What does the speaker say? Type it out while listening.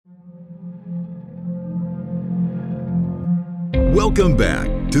Welcome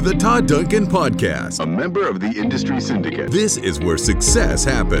back to the Todd Duncan Podcast, a member of the Industry Syndicate. This is where success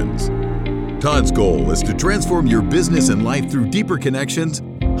happens. Todd's goal is to transform your business and life through deeper connections,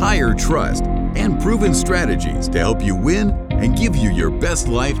 higher trust, and proven strategies to help you win and give you your best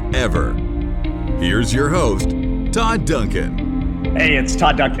life ever. Here's your host, Todd Duncan. Hey, it's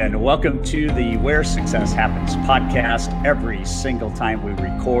Todd Duncan. Welcome to the Where Success Happens podcast. Every single time we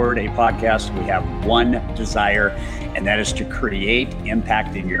record a podcast, we have one desire, and that is to create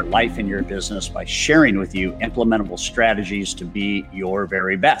impact in your life and your business by sharing with you implementable strategies to be your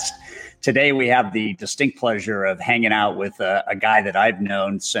very best. Today, we have the distinct pleasure of hanging out with a guy that I've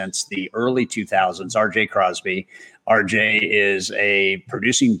known since the early 2000s, RJ Crosby. RJ is a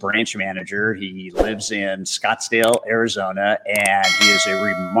producing branch manager. He lives in Scottsdale, Arizona, and he is a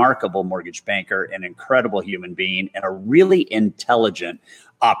remarkable mortgage banker, an incredible human being, and a really intelligent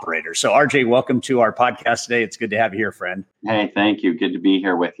operator. So RJ, welcome to our podcast today. It's good to have you here, friend. Hey, thank you. Good to be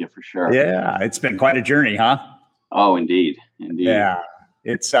here with you for sure. Yeah, it's been quite a journey, huh? Oh, indeed. Indeed. Yeah.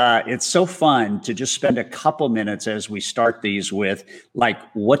 It's so fun to just spend a couple minutes as we start these with like,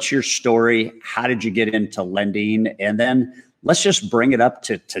 what's your story? How did you get into lending? And then let's just bring it up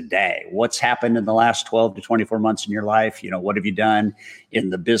to today. What's happened in the last 12 to 24 months in your life? You know, what have you done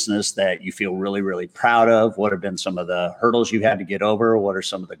in the business that you feel really, really proud of? What have been some of the hurdles you've had to get over? What are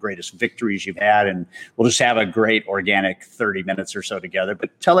some of the greatest victories you've had? And we'll just have a great organic 30 minutes or so together.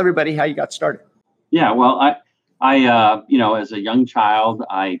 But tell everybody how you got started. Yeah, well, I as a young child,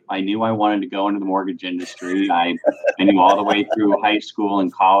 I knew I wanted to go into the mortgage industry. I knew all the way through high school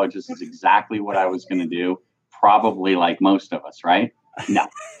and college, this is exactly what I was going to do. Probably like most of us, right? No,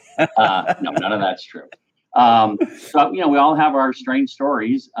 none of that's true. So, we all have our strange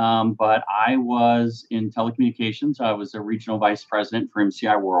stories. But I was in telecommunications. I was a regional vice president for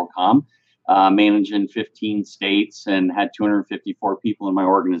MCI WorldCom, managing 15 states and had 254 people in my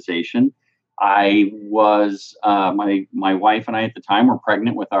organization. I was, my wife and I at the time were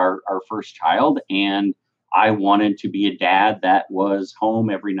pregnant with our first child, and I wanted to be a dad that was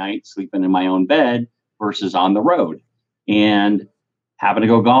home every night, sleeping in my own bed versus on the road. And happened to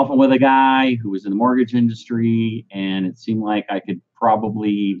go golfing with a guy who was in the mortgage industry, and it seemed like I could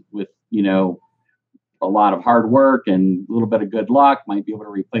probably, with, a lot of hard work and a little bit of good luck, might be able to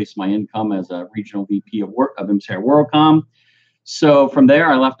replace my income as a regional VP of MCI WorldCom. So from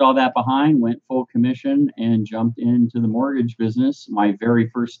there, I left all that behind, went full commission, and jumped into the mortgage business. My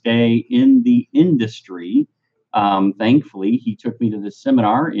very first day in the industry, thankfully, he took me to this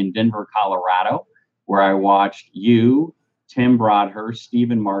seminar in Denver, Colorado, where I watched you, Tim Broadhurst,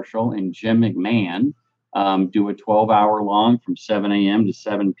 Stephen Marshall, and Jim McMahon do a 12-hour long from 7 a.m. to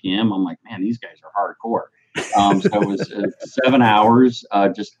 7 p.m. I'm like, man, these guys are hardcore. So it was 7 hours,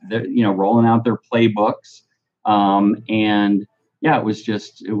 just rolling out their playbooks. And yeah, it was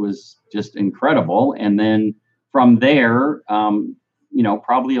just incredible. And then from there,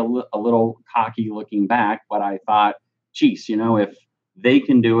 probably a little cocky looking back, but I thought, geez, if they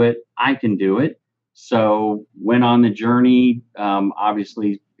can do it, I can do it. So went on the journey,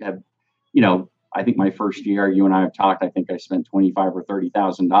 obviously have, I think my first year, you and I have talked, I think I spent $25,000 or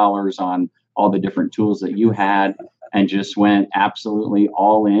 $30,000 on all the different tools that you had, and just went absolutely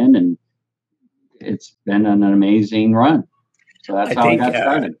all in, and it's been an amazing run. So that's how I got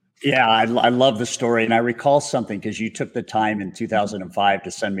started. Yeah, I love the story. And I recall something because you took the time in 2005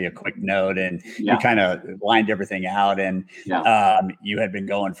 to send me a quick note, and you kind of lined everything out. And you had been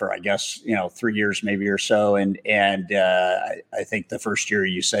going for, I guess, 3 years maybe or so. And I think the first year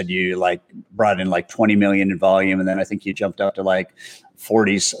you said you brought in 20 million in volume. And then I think you jumped up to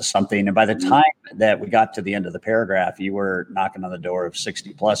 40s something. And by the time that we got to the end of the paragraph, you were knocking on the door of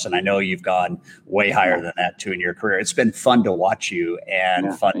 60 plus. And I know you've gone way higher than that too in your career. It's been fun to watch you,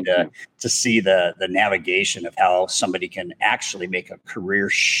 and fun to see the navigation of how somebody can actually make a career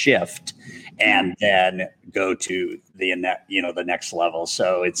shift and then go to the next level.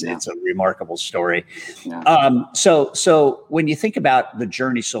 So it's a remarkable story. Yeah. So when you think about the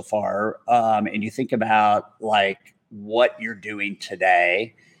journey so far, and you think about what you're doing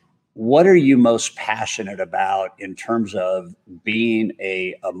today, what are you most passionate about in terms of being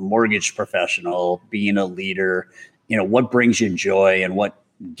a mortgage professional, being a leader? What brings you joy and what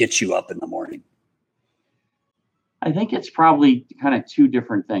gets you up in the morning? I think it's probably kind of two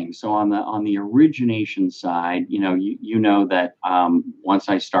different things. So on the origination side, that once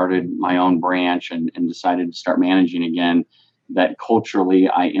I started my own branch and decided to start managing again, that culturally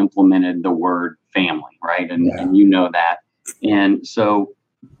I implemented the word family, right? And that. And so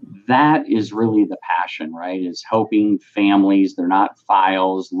that is really the passion, right? Is helping families. They're not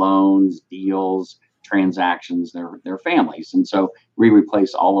files, loans, deals, transactions, they're families. And so we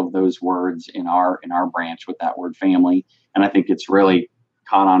replace all of those words in our branch with that word family. And I think it's really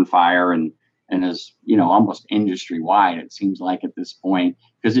caught on fire and is, almost industry wide, it seems like at this point,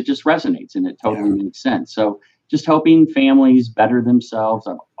 because it just resonates and it totally makes sense. So just helping families better themselves.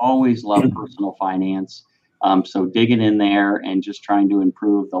 I've always loved personal finance. So digging in there and just trying to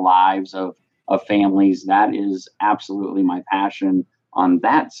improve the lives of families, that is absolutely my passion on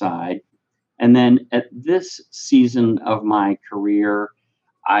that side. And then at this season of my career,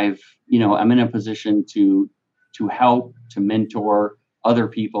 I'm in a position to help, to mentor other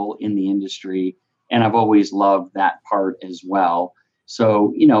people in the industry. And I've always loved that part as well.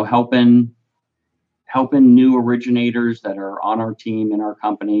 So, helping new originators that are on our team, in our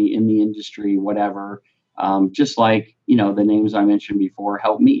company, in the industry, whatever, just like, the names I mentioned before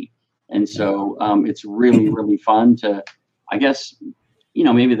help me. And so it's really, really fun to, I guess,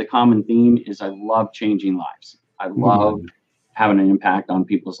 maybe the common theme is I love changing lives. I love having an impact on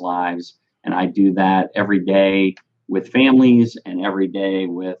people's lives. And I do that every day with families and every day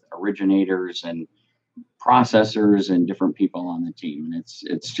with originators and processors and different people on the team. And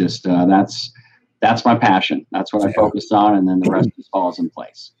it's just, that's my passion. That's what I focus on. And then the rest just falls in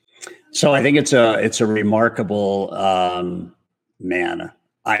place. So I think it's a remarkable,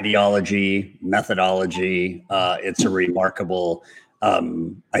 ideology, methodology. It's a remarkable,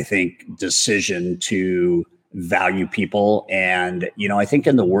 I think, decision to value people. And, I think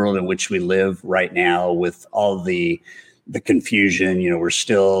in the world in which we live right now with all the confusion, we're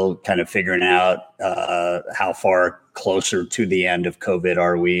still kind of figuring out how far closer to the end of COVID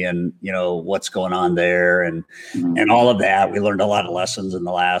are we, and what's going on there, and all of that. We learned a lot of lessons in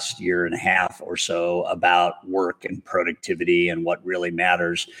the last year and a half or so about work and productivity and what really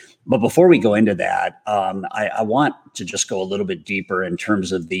matters. But before we go into that, I want to just go a little bit deeper in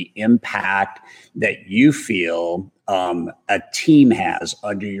terms of the impact that you feel a team has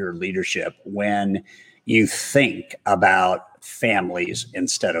under your leadership when you think about families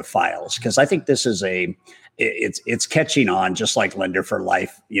instead of files. Because I think this is it's catching on, just like Lender for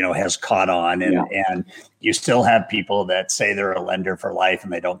Life, has caught on. And you still have people that say they're a lender for life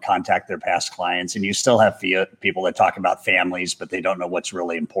and they don't contact their past clients. And you still have people that talk about families, but they don't know what's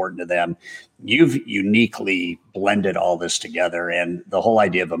really important to them. You've uniquely blended all this together, and the whole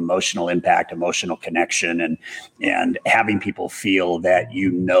idea of emotional impact, emotional connection, and having people feel that you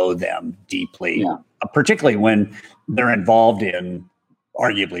know them deeply, particularly when they're involved in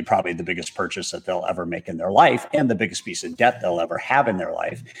arguably probably the biggest purchase that they'll ever make in their life and the biggest piece of debt they'll ever have in their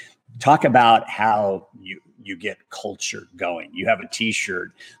life. Talk about how you get culture going. You have a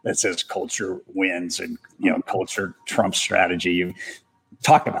T-shirt that says culture wins and, culture trumps strategy. You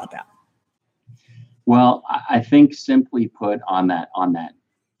talk about that. Well, I think simply put on that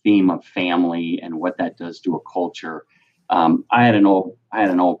theme of family and what that does to a culture. I had an old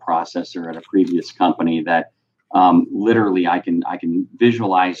processor at a previous company that literally I can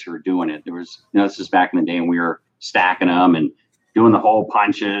visualize her doing it. There was, this is back in the day when we were stacking them and doing the hole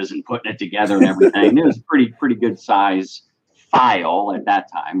punches and putting it together and everything. It was a pretty good size file at that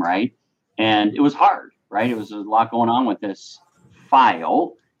time, right? And it was hard, right? It was a lot going on with this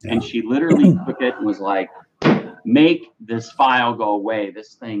file. And she literally took it and was like, make this file go away.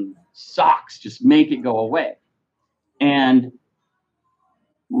 This thing sucks. Just make it go away. And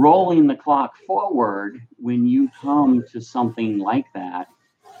rolling the clock forward, when you come to something like that,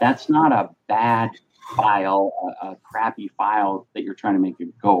 that's not a bad file, a crappy file that you're trying to make it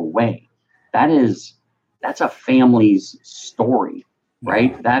go away. That's a family's story,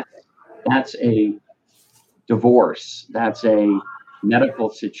 right? That's a divorce. That's a medical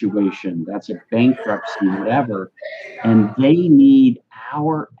situation. That's a bankruptcy, whatever. And they need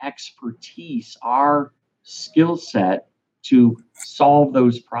our expertise, our skill set to solve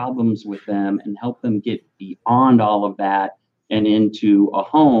those problems with them and help them get beyond all of that and into a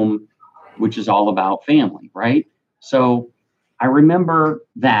home, which is all about family, right? So I remember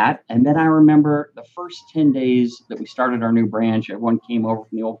that. And then I remember the first 10 days that we started our new branch, everyone came over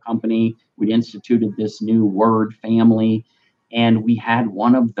from the old company. We instituted this new word, family, and we had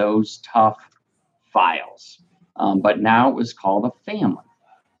one of those tough files. But now it was called a family.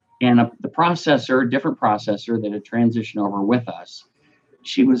 And the processor, different processor that had transitioned over with us,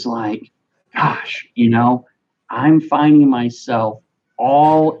 she was like, gosh, I'm finding myself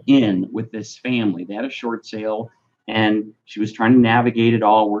all in with this family. They had a short sale and she was trying to navigate it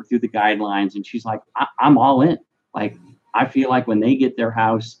all, work through the guidelines. And she's like, I'm all in. Like, I feel like when they get their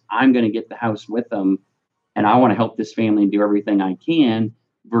house, I'm going to get the house with them. And I want to help this family and do everything I can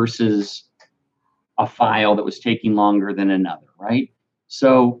versus a file that was taking longer than another, right?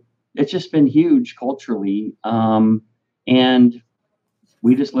 So it's just been huge culturally. And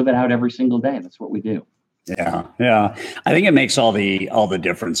we just live it out every single day. That's what we do. Yeah. Yeah. I think it makes all the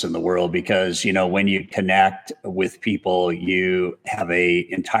difference in the world because, when you connect with people, you have a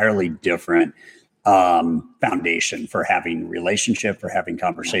entirely different foundation for having relationship, for having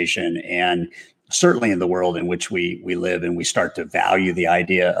conversation. And certainly in the world in which we live, and we start to value the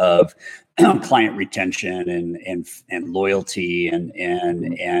idea of client retention and loyalty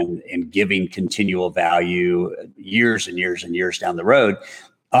and giving continual value years and years and years down the road.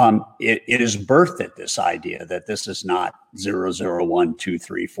 It is birthed at this idea that this is not 001, 2,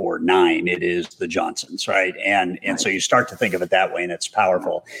 3, 4, 9. It is the Johnsons, right? And so you start to think of it that way, and it's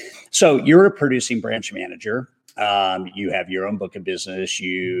powerful. So you're a producing branch manager. You have your own book of business.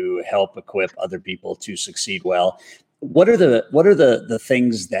 You help equip other people to succeed well. What are the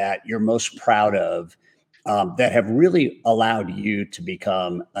things that you're most proud of that have really allowed you to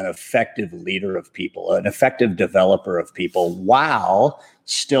become an effective leader of people, an effective developer of people, while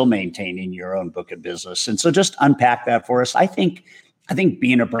still maintaining your own book of business? And so just unpack that for us. I think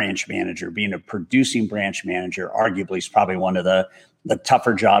being a branch manager, being a producing branch manager, arguably is probably one of the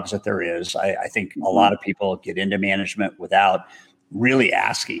tougher jobs that there is. I think a lot of people get into management without really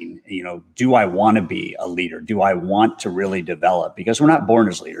asking, do I want to be a leader? Do I want to really develop? Because we're not born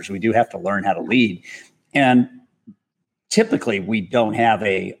as leaders. We do have to learn how to lead. And typically we don't have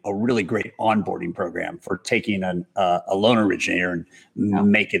a really great onboarding program for taking a loan originator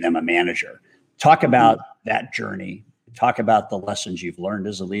and making them a manager. Talk about that journey. Talk about the lessons you've learned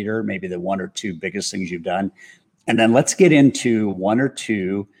as a leader, maybe the one or two biggest things you've done. And then let's get into one or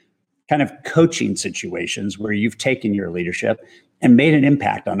two kind of coaching situations where you've taken your leadership and made an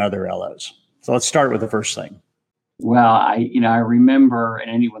impact on other LOs. So let's start with the first thing. Well, I remember, and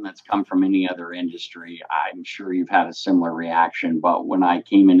anyone that's come from any other industry, I'm sure you've had a similar reaction. But when I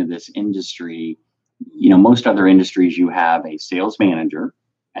came into this industry, most other industries, you have a sales manager,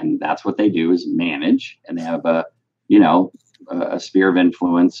 and that's what they do is manage, and they have a sphere of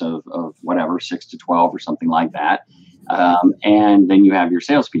influence of whatever, 6 to 12 or something like that. And then you have your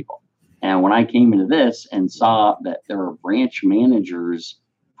salespeople. And when I came into this and saw that there are branch managers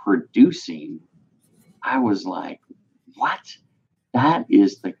producing, I was like, what? That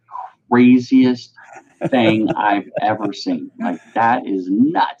is the craziest thing I've ever seen. Like, that is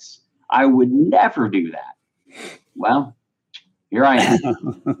nuts. I would never do that. Well, here I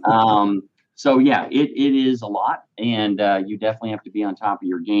am. So yeah, it is a lot, and you definitely have to be on top of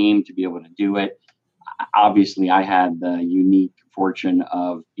your game to be able to do it. Obviously, I had the unique fortune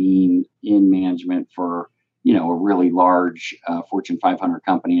of being in management for, a really large Fortune 500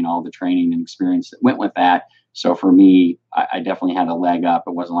 company and all the training and experience that went with that. So for me, I definitely had a leg up.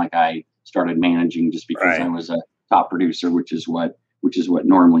 It wasn't like I started managing just because I was a top producer, which is what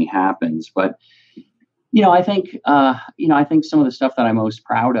normally happens. But I think some of the stuff that I'm most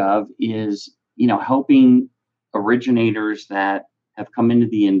proud of is, helping originators that have come into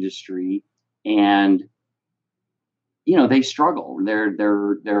the industry and, they struggle.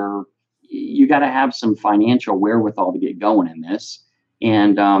 You got to have some financial wherewithal to get going in this.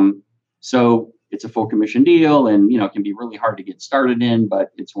 And so it's a full commission deal, and, it can be really hard to get started in,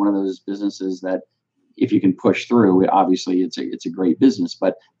 but it's one of those businesses that if you can push through, obviously it's a great business,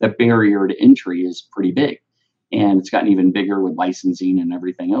 but the barrier to entry is pretty big. And it's gotten even bigger with licensing and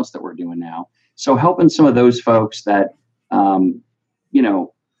everything else that we're doing now. So helping some of those folks that,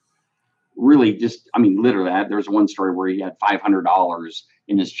 really just, literally, there's one story where he had $500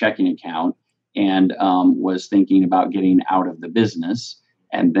 in his checking account and was thinking about getting out of the business,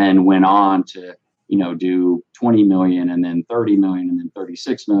 and then went on to, do 20 million and then 30 million and then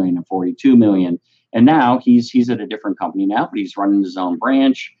 36 million and 42 million. And now he's at a different company now, but he's running his own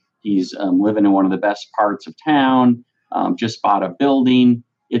branch. He's living in one of the best parts of town, just bought a building.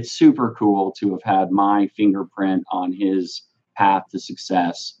 It's super cool to have had my fingerprint on his path to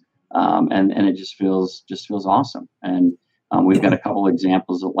success. And it just feels awesome. And we've got a couple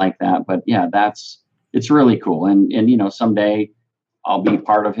examples like that, but yeah, it's really cool. And someday I'll be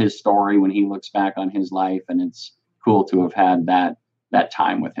part of his story when he looks back on his life, and it's cool to have had that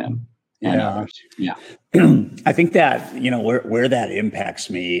time with him. Yeah. I think that, where that impacts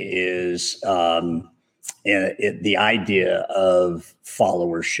me is the idea of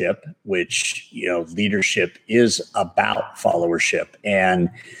followership, which, leadership is about followership. And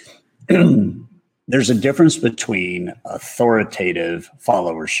there's a difference between authoritative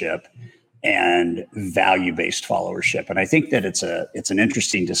followership and value-based followership. And I think that it's an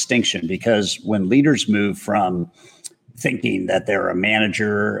interesting distinction, because when leaders move from thinking that they're a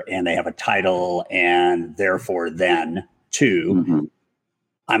manager and they have a title and therefore then to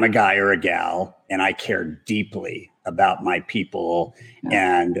I'm a guy or a gal, and I care deeply about my people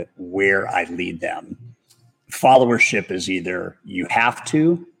and where I lead them. Followership is either you have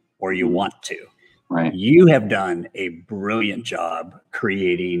to or you want to. Right. You have done a brilliant job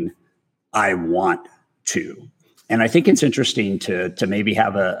creating I want to. And I think it's interesting to maybe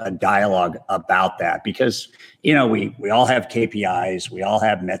have a dialogue about that, because, we all have KPIs, we all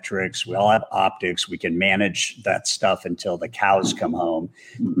have metrics, we all have optics. We can manage that stuff until the cows come home.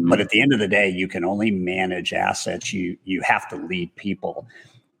 Mm-hmm. But at the end of the day, you can only manage assets. You have to lead people.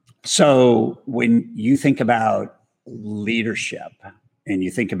 So when you think about leadership and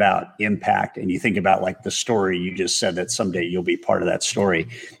you think about impact and you think about like the story you just said that someday you'll be part of that story,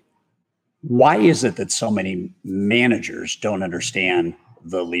 why is it that so many managers don't understand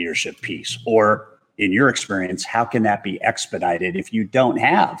the leadership piece? Or in your experience, how can that be expedited if you don't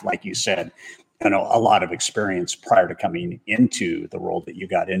have, like you said, a lot of experience prior to coming into the role that you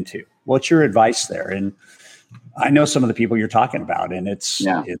got into? What's your advice there? And I know some of the people you're talking about, and it's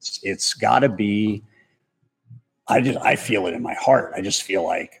got to be, I feel it in my heart. I just feel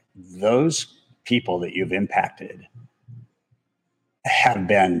like those people that you've impacted have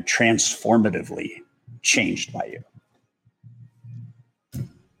been transformatively changed by you.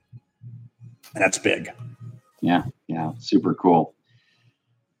 And that's big. Yeah. Super cool.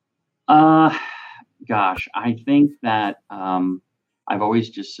 Gosh, I think that I've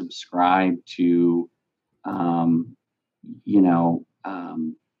always just subscribed to,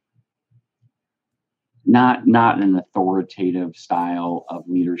 not an authoritative style of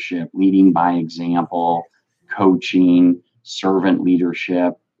leadership, leading by example, coaching, servant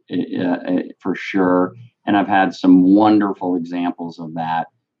leadership, for sure. And I've had some wonderful examples of that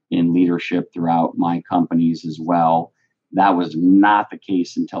in leadership throughout my companies as well. That was not the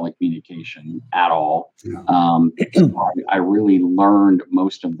case in telecommunication at all. I really learned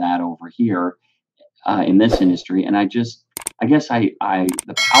most of that over here in this industry. And I guess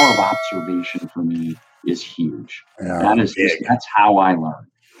the power of observation for me is huge. That's how I learn.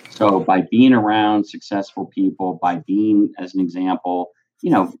 So by being around successful people, by being as an example,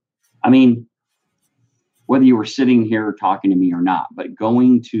 whether you were sitting here talking to me or not, but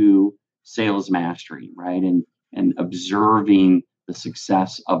going to Sales Mastery, right? And observing the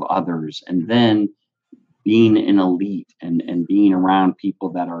success of others, and then being an elite and being around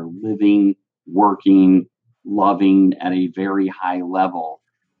people that are living, working, loving at a very high level.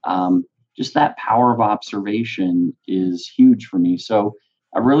 Just that power of observation is huge for me. So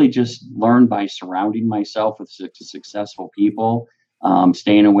I really just learned by surrounding myself with successful people,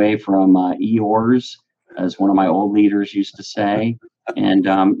 staying away from Eeyores, as one of my old leaders used to say. And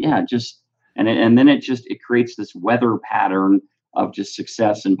then it creates this weather pattern of just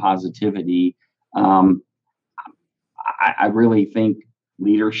success and positivity. I really think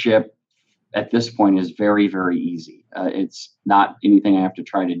leadership at this point is very, very easy. It's not anything I have to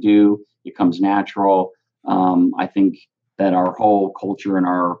try to do. It comes natural. I think that our whole culture in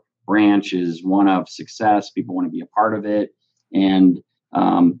our branch is one of success. People want to be a part of it. And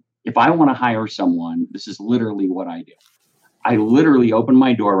if I want to hire someone, this is literally what I do. I literally open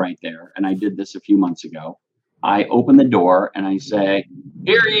my door right there. And I did this a few months ago. I open the door and I say,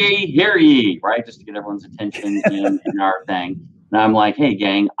 hear ye, right? Just to get everyone's attention in our thing. And I'm like, hey,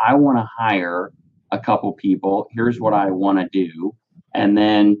 gang, I want to hire a couple people. Here's what I want to do. And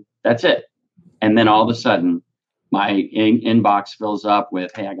then that's it. And then all of a sudden, my inbox fills up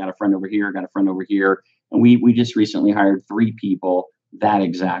with, hey, I got a friend over here, And we just recently hired 3 people that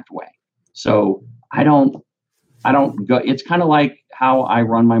exact way. So I don't go, it's kind of like how I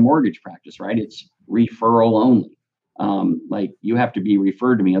run my mortgage practice, right? It's referral only. Like you have to be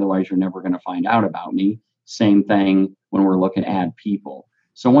referred to me, otherwise you're never going to find out about me. Same thing when we're looking to add people.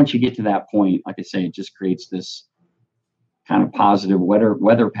 So once you get to that point, like I say, it just creates this kind of positive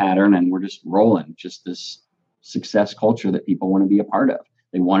weather pattern, and we're just rolling, just this success culture that people want to be a part of.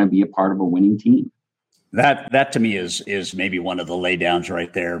 They want to be a part of a winning team. That to me is maybe one of the laydowns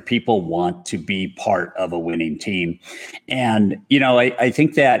right there. People want to be part of a winning team. And, I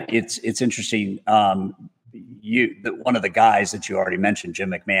think that it's interesting. One of the guys that you already mentioned,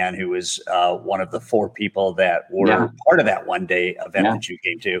 Jim McMahon, who was one of the 4 people that were part of that one day event that you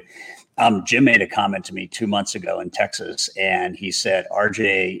came to. Jim made a comment to me 2 months ago in Texas, and he said,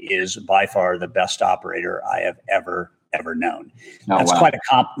 RJ is by far the best operator I have ever known. That's quite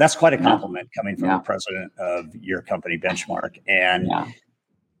a compliment coming from the president of your company, Benchmark. And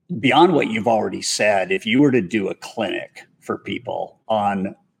beyond what you've already said, if you were to do a clinic for people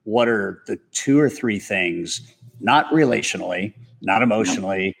on what are the 2 or 3 things, not relationally, not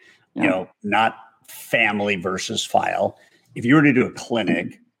emotionally, not family versus file. If you were to do a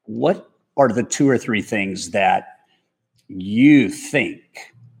clinic what are the 2 or 3 things that you think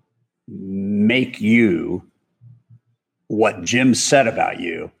make you, what Jim said about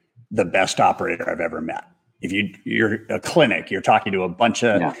you, the best operator I've ever met? If you're a clinic, you're talking to a bunch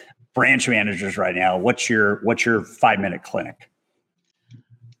of branch managers right now. What's your 5-minute clinic?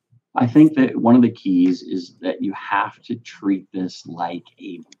 I think that one of the keys is that you have to treat this like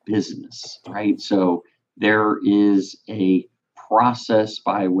a business, right? So there is a process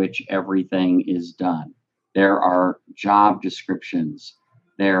by which everything is done. There are job descriptions.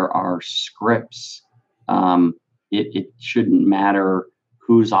 There are scripts. It shouldn't matter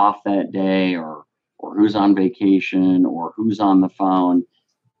who's off that day or who's on vacation or who's on the phone.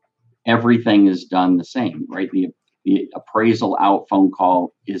 Everything is done the same, right? The appraisal out phone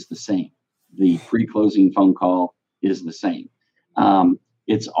call is the same. The pre-closing phone call is the same.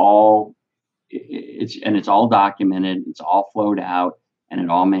 It's all documented. It's all flowed out, and it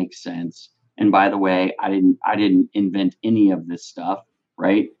all makes sense. And by the way, I didn't invent any of this stuff,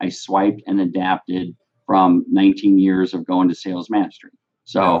 right? I swiped and adapted from 19 years of going to sales mastery.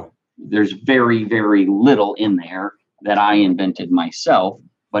 So there's very, very little in there that I invented myself,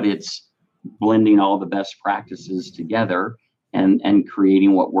 but it's blending all the best practices together and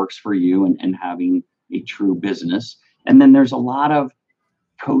creating what works for you and having a true business. And then there's a lot of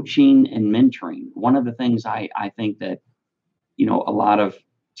coaching and mentoring. One of the things I think that, a lot of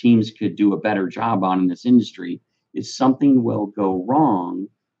teams could do a better job on in this industry is something will go wrong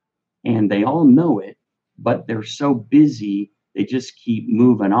and they all know it, but they're so busy, they just keep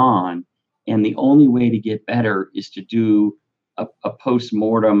moving on. And the only way to get better is to do a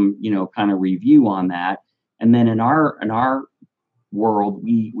post-mortem, kind of review on that. And then in our world,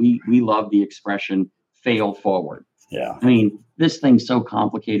 we love the expression fail forward. Yeah. I mean, this thing's so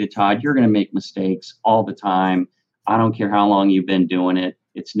complicated, Todd. You're going to make mistakes all the time. I don't care how long you've been doing it.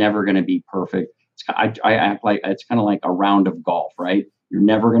 It's never going to be perfect. I act like it's kind of like a round of golf, right? You're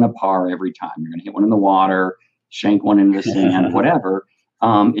never going to par every time. You're going to hit one in the water, shank one into the sand, whatever.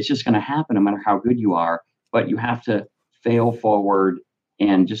 It's just going to happen no matter how good you are. But you have to fail forward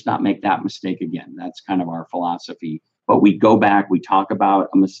and just not make that mistake again. That's kind of our philosophy. But we go back, we talk about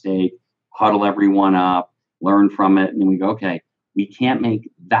a mistake, huddle everyone up, learn from it, and then we go, okay, we can't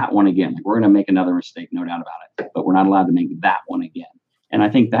make that one again. Like, we're going to make another mistake, no doubt about it, but we're not allowed to make that one again. And I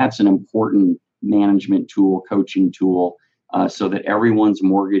think that's an important management tool, coaching tool, so that everyone's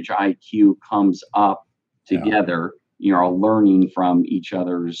mortgage IQ comes up together, learning from each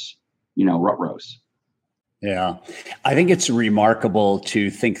other's, rut rows. Yeah, I think it's remarkable to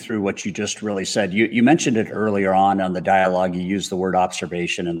think through what you just really said. You mentioned it earlier on the dialogue. You used the word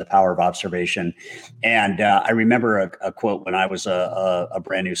observation and the power of observation. And I remember a quote when I was a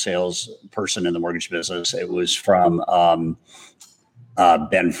brand new salesperson in the mortgage business. It was from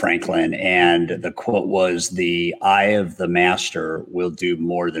Ben Franklin. And the quote was, "The eye of the master will do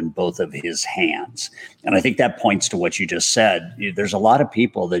more than both of his hands." And I think that points to what you just said. There's a lot of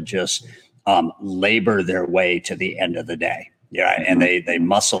people that just labor their way to the end of the day. Yeah. And they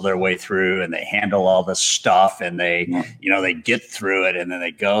muscle their way through and they handle all the stuff and they get through it and then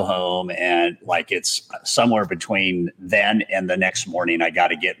they go home and like it's somewhere between then and the next morning, I got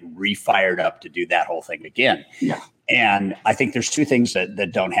to get refired up to do that whole thing again. Yeah. And I think there's 2 things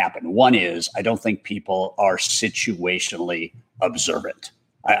that don't happen. One is I don't think people are situationally observant.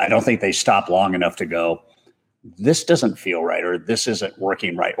 I don't think they stop long enough to go, this doesn't feel right, or this isn't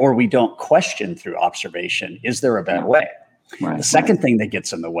working right, or we don't question through observation, is there a better way? Right. The second thing that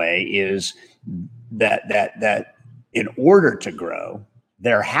gets in the way is that in order to grow,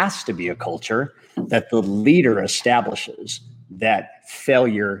 there has to be a culture that the leader establishes that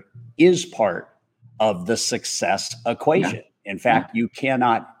failure is part of the success equation. In fact, you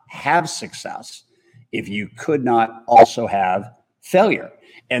cannot have success if you could not also have failure.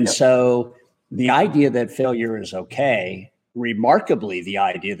 And so the idea that failure is okay, remarkably, the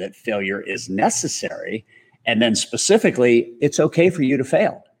idea that failure is necessary, and then specifically, it's okay for you to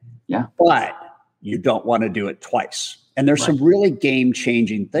fail. Yeah. But you don't want to do it twice. And there's some really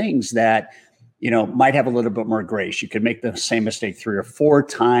game-changing things that, might have a little bit more grace. You could make the same mistake 3 or 4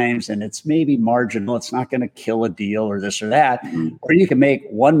 times, and it's maybe marginal. It's not going to kill a deal or this or that. Mm-hmm. Or you can make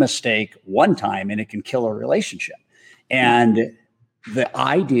one mistake one time, and it can kill a relationship. And the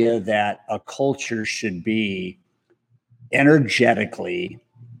idea that a culture should be energetically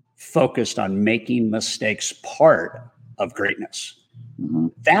focused on making mistakes part of greatness. Mm-hmm.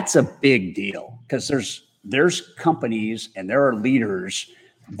 That's a big deal because there's companies and there are leaders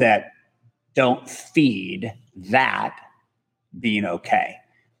that don't feed that being okay.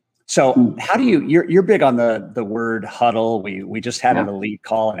 So how do you're big on the word huddle. We just had an elite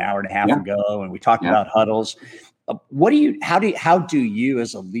call an hour and a half ago, and we talked about huddles. How do you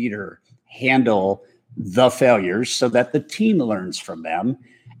as a leader handle the failures so that the team learns from them?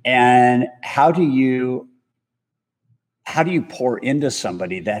 And how do you pour into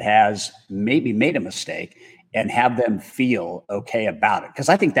somebody that has maybe made a mistake and have them feel okay about it? Because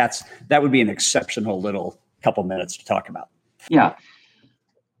I think that would be an exceptional little couple minutes to talk about. Yeah.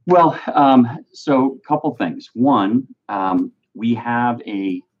 Well, so a couple things. One, we have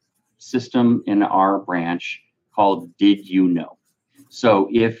a system in our branch called Did You Know? So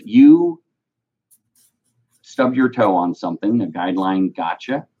if you stubbed your toe on something, a guideline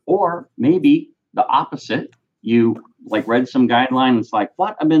gotcha, or maybe the opposite, you like read some guideline and it's like,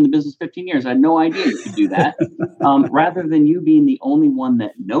 what? I've been in the business 15 years. I had no idea you could do that. Rather than you being the only one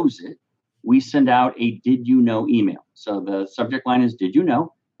that knows it, we send out a Did You Know email. So the subject line is Did You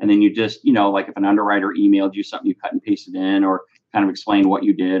Know? And then you just, like if an underwriter emailed you something, you cut and pasted in or kind of explain what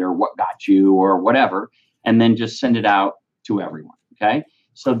you did or what got you or whatever, and then just send it out to everyone. Okay.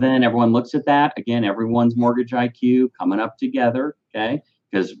 So then everyone looks at that. Again, everyone's mortgage IQ coming up together. Okay.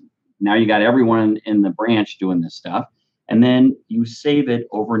 Because now you got everyone in the branch doing this stuff. And then you save it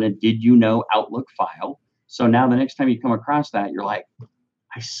over in a Did You Know Outlook file. So now the next time you come across that, you're like,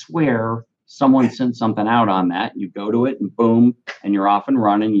 I swear someone sent something out on that. You go to it and boom, and you're off and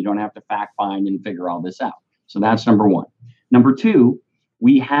running. You don't have to fact find and figure all this out. So that's number one. Number two,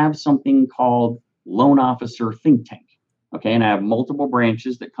 we have something called Loan Officer Think Tank. Okay. And I have multiple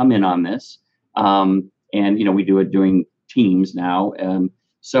branches that come in on this. And, we do it doing teams now.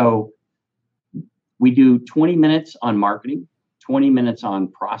 So we do 20 minutes on marketing, 20 minutes on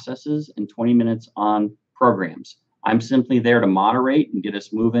processes, and 20 minutes on programs. I'm simply there to moderate and get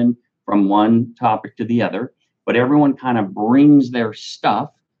us moving from one topic to the other, but everyone kind of brings their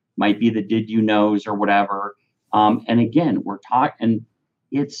stuff, might be the Did You Knows or whatever. And again, we're talking, and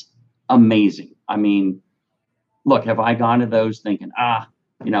it's amazing. I mean, look, have I gone to those thinking,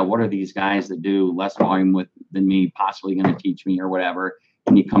 what are these guys that do less volume than me possibly going to teach me or whatever?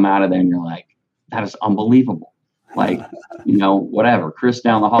 And you come out of there and you're like, that is unbelievable. Like, whatever. Chris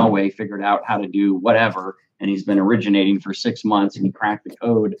down the hallway figured out how to do whatever, and he's been originating for 6 months and he cracked the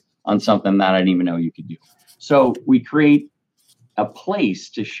code on something that I didn't even know you could do. So we create a place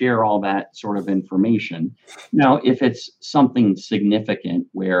to share all that sort of information. Now, if it's something significant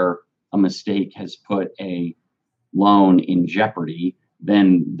where a mistake has put a loan in jeopardy,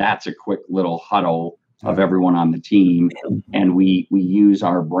 then that's a quick little huddle of everyone on the team. And we use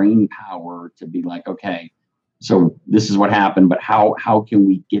our brain power to be like, okay, so this is what happened, but how can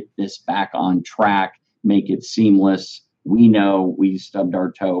we get this back on track, make it seamless? We know we stubbed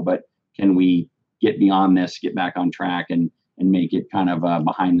our toe, but can we get beyond this, get back on track and make it kind of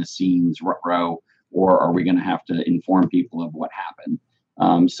behind the scenes row, or are we going to have to inform people of what happened?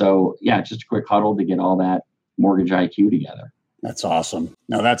 So just a quick huddle to get all that mortgage IQ together. That's awesome.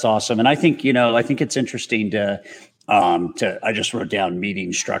 No, that's awesome. And I think, it's interesting to I just wrote down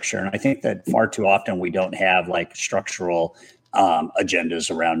meeting structure. And I think that far too often we don't have like structural agendas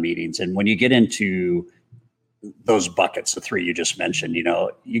around meetings. And when you get into those buckets, the three you just mentioned,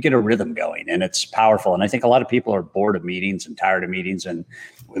 you get a rhythm going and it's powerful. And I think a lot of people are bored of meetings and tired of meetings. And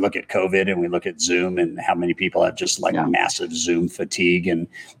we look at COVID and we look at Zoom and how many people have just massive Zoom fatigue. And,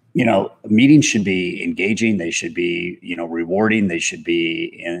 meetings should be engaging. They should be, rewarding. They should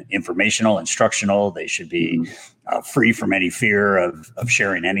be informational, instructional. They should be free from any fear of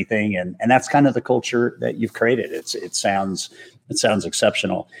sharing anything. And that's kind of the culture that you've created. It sounds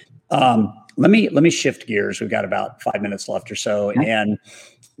exceptional. Let me shift gears. We've got about 5 minutes left or so, and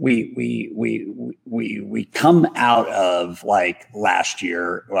we come out of like last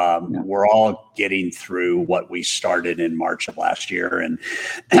year. We're all getting through what we started in March of last year, and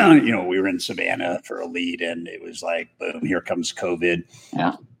we were in Savannah for a lead, and it was like, boom, here comes COVID.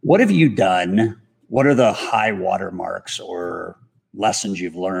 Yeah. What have you done? What are the high water marks or lessons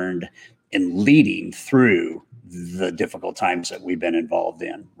you've learned in leading through the difficult times that we've been involved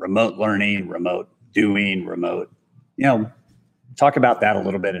in? Remote learning, remote doing, remote, talk about that a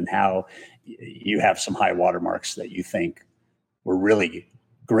little bit and how you have some high watermarks that you think were really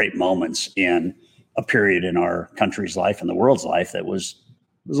great moments in a period in our country's life and the world's life that was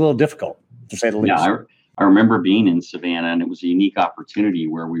a little difficult, to say the least. Yeah, I remember being in Savannah, and it was a unique opportunity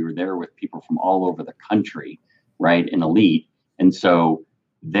where we were there with people from all over the country, right, in Elite. And so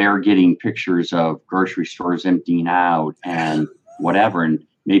they're getting pictures of grocery stores emptying out and whatever, and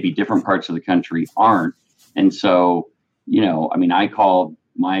maybe different parts of the country aren't. And so, I called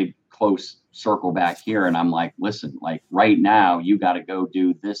my close circle back here. And I'm like, listen, like right now, you got to go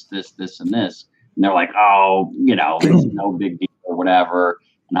do this, this, this, and this. And they're like, oh, it's no big deal or whatever.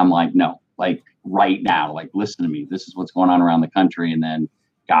 And I'm like, no, like right now, like, listen to me. This is what's going on around the country. And then,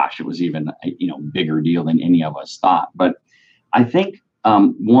 gosh, it was even a bigger deal than any of us thought. But I think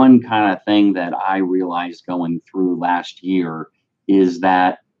one kind of thing that I realized going through last year is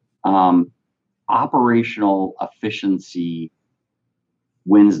that operational efficiency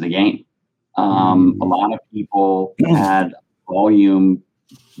wins the game. A lot of people had volume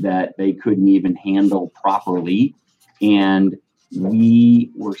that they couldn't even handle properly. And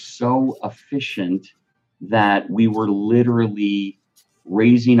we were so efficient that we were literally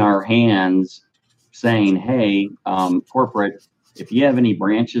raising our hands saying, hey, corporate, if you have any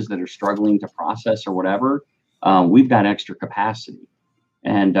branches that are struggling to process or whatever, we've got extra capacity.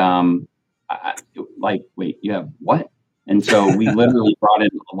 And wait, you have what? And so we literally brought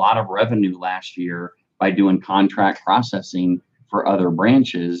in a lot of revenue last year by doing contract processing for other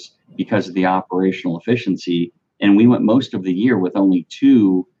branches because of the operational efficiency. And we went most of the year with only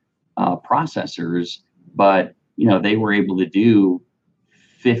 2 processors, but they were able to do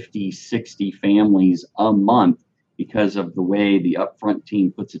 50, 60 families a month because of the way the upfront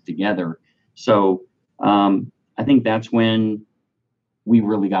team puts it together. So I think that's when we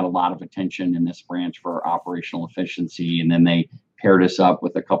really got a lot of attention in this branch for operational efficiency. And then they paired us up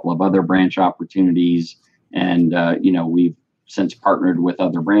with a couple of other branch opportunities. And, we've since partnered with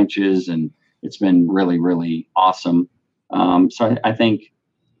other branches, and it's been really, really awesome. So I think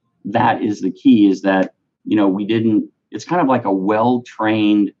that is the key, is that, it's kind of like a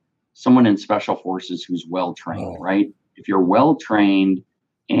well-trained, someone in special forces who's well-trained, right? If you're well-trained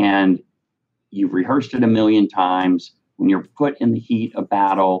and you've rehearsed it a million times, when you're put in the heat of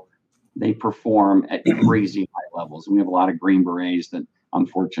battle, they perform at crazy high levels. And we have a lot of Green Berets that I'm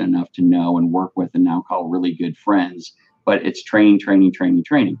fortunate enough to know and work with and now call really good friends. But it's training.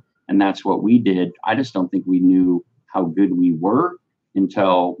 And that's what we did. I just don't think we knew how good we were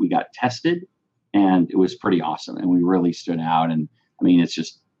until we got tested. And it was pretty awesome. And we really stood out. And I mean,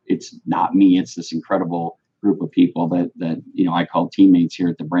 it's not me. It's this incredible group of people that I call teammates here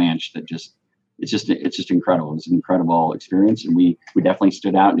at the branch that it's just incredible. It was an incredible experience. And we definitely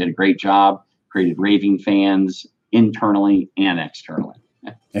stood out and did a great job, created raving fans internally and externally.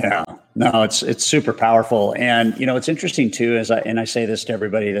 Yeah, no, it's super powerful. And, it's interesting too, I say this to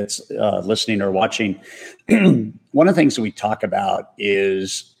everybody that's listening or watching, one of the things that we talk about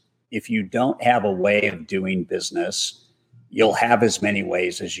is if you don't have a way of doing business, you'll have as many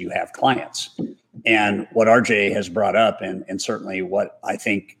ways as you have clients. And what RJ has brought up, and certainly what I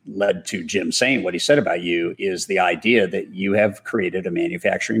think led to Jim saying what he said about you, is the idea that you have created a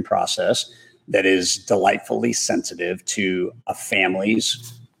manufacturing process that is delightfully sensitive to a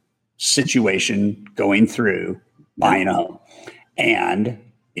family's situation going through buying a home. And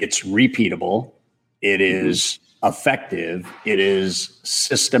it's repeatable. It is effective. It is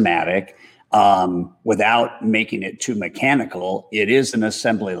systematic. Without making it too mechanical, it is an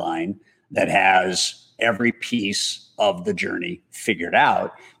assembly line that has every piece of the journey figured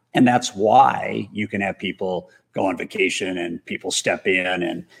out. And that's why you can have people go on vacation and people step in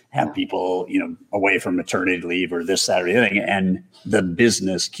and have people, away from maternity leave or this, that, or the other thing. And the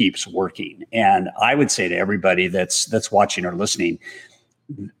business keeps working. And I would say to everybody that's watching or listening,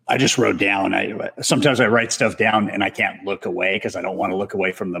 I just wrote down, sometimes I write stuff down and I can't look away because I don't want to look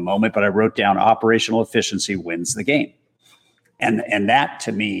away from the moment, but I wrote down operational efficiency wins the game. And that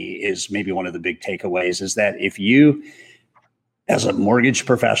to me is maybe one of the big takeaways, is that if you, as a mortgage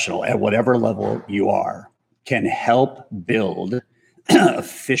professional at whatever level you are, can help build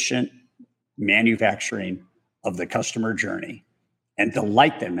efficient manufacturing of the customer journey and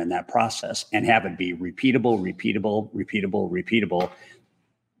delight them in that process and have it be repeatable,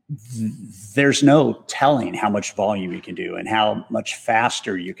 there's no telling how much volume you can do and how much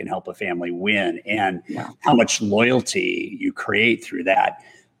faster you can help a family win and how much loyalty you create through that,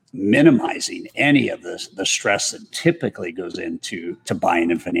 minimizing any of the stress that typically goes into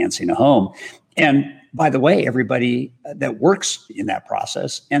buying and financing a home. And by the way, everybody that works in that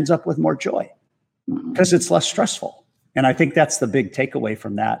process ends up with more joy because it's less stressful. And I think that's the big takeaway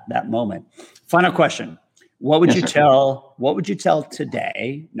from that moment. Final question. What would you tell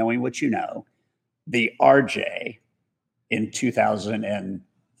today, knowing what you know, the RJ in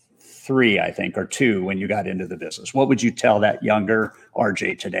 2003, I think, or 2, when you got into the business? What would you tell that younger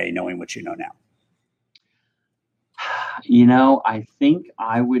RJ today, knowing what you know now? I think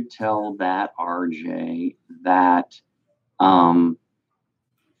I would tell that RJ that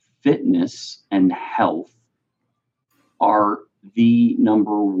fitness and health are the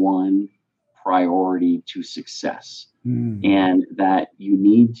number one priority to success. And that you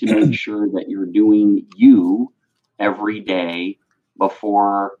need to make sure that you're doing you every day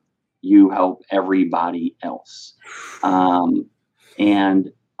before you help everybody else.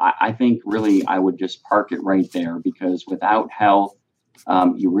 And I think really I would just park it right there, because without health,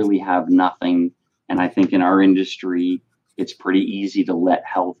 you really have nothing. And I think in our industry, it's pretty easy to let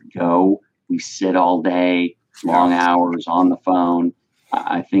health go. We sit all day, long hours on the phone.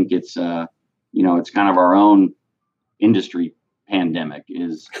 I think it's, it's kind of our own industry pandemic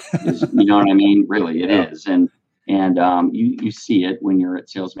is you know what I mean? Really, it is. And you see it when you're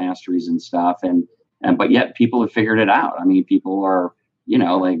at Sales Masteries and stuff. But yet people have figured it out. I mean, people are,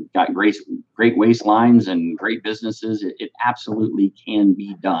 got great waistlines and great businesses. It absolutely can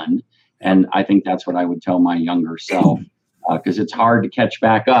be done. And I think that's what I would tell my younger self, because it's hard to catch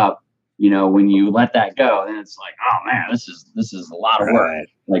back up. When you let that go, then it's like, oh man, this is a lot of work, right.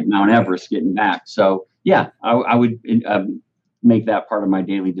 Like Mount Everest getting back. So yeah, I would make that part of my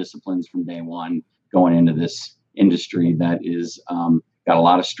daily disciplines from day one, going into this industry that is got a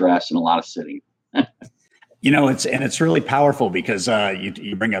lot of stress and a lot of sitting. It's really powerful, because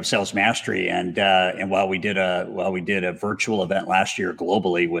you bring up Sales Mastery, and while we did a virtual event last year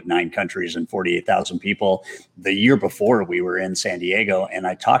globally with 9 countries and 48,000 people, the year before we were in San Diego, and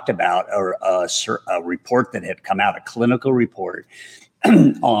I talked about a report that had come out, a clinical report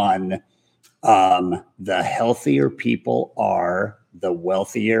on the healthier people are, the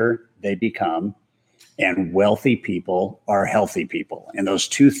wealthier they become, and wealthy people are healthy people, and those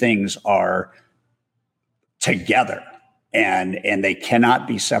two things are together, and they cannot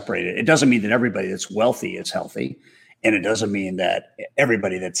be separated. It doesn't mean that everybody that's wealthy is healthy, and it doesn't mean that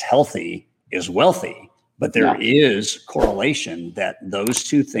everybody that's healthy is wealthy, but there is correlation that those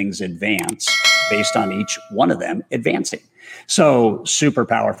two things advance based on each one of them advancing. So super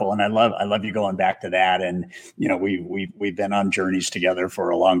powerful. And I love you going back to that. And, we've been on journeys together for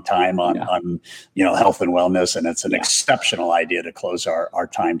a long time on health and wellness. And it's an exceptional idea to close our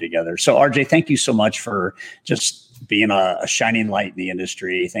time together. So RJ, thank you so much for just being a shining light in the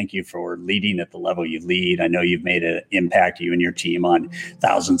industry. Thank you for leading at the level you lead. I know you've made an impact, you and your team, on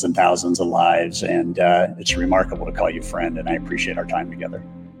thousands and thousands of lives. And it's remarkable to call you friend. And I appreciate our time together.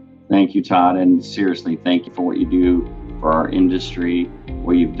 Thank you, Todd. And seriously, thank you for what you do for our industry.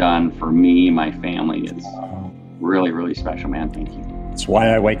 What you've done for me, my family, is really, really special, man. Thank you. That's why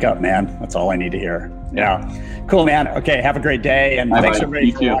I wake up, man. That's all I need to hear. Yeah. Cool, man. Okay. Have a great day. And thanks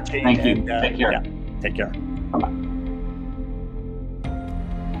everybody for watching. Thank you. Take care. Take care. Bye-bye.